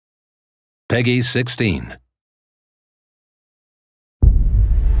Peggy 16.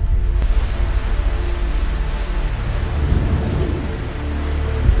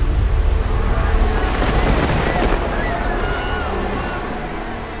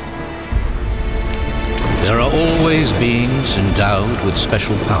 There are always beings endowed with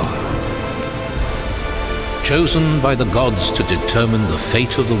special power, chosen by the gods to determine the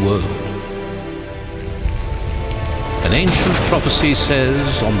fate of the world. An ancient prophecy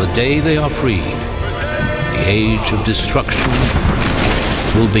says on the day they are freed, the age of destruction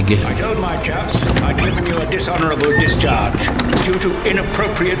will begin. I told my chaps I'd given you a dishonorable discharge due to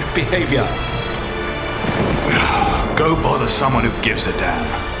inappropriate behavior. Go bother someone who gives a damn.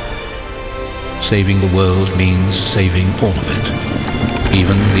 Saving the world means saving all of it,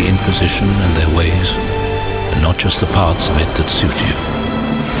 even the Inquisition and their ways, and not just the parts of it that suit you.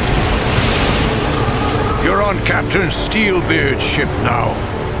 You're on Captain Steelbeard's ship now.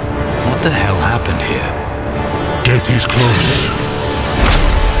 What the hell happened here? Death is close.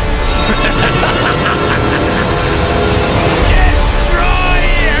 Destroyer!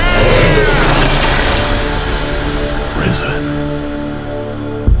 Risen.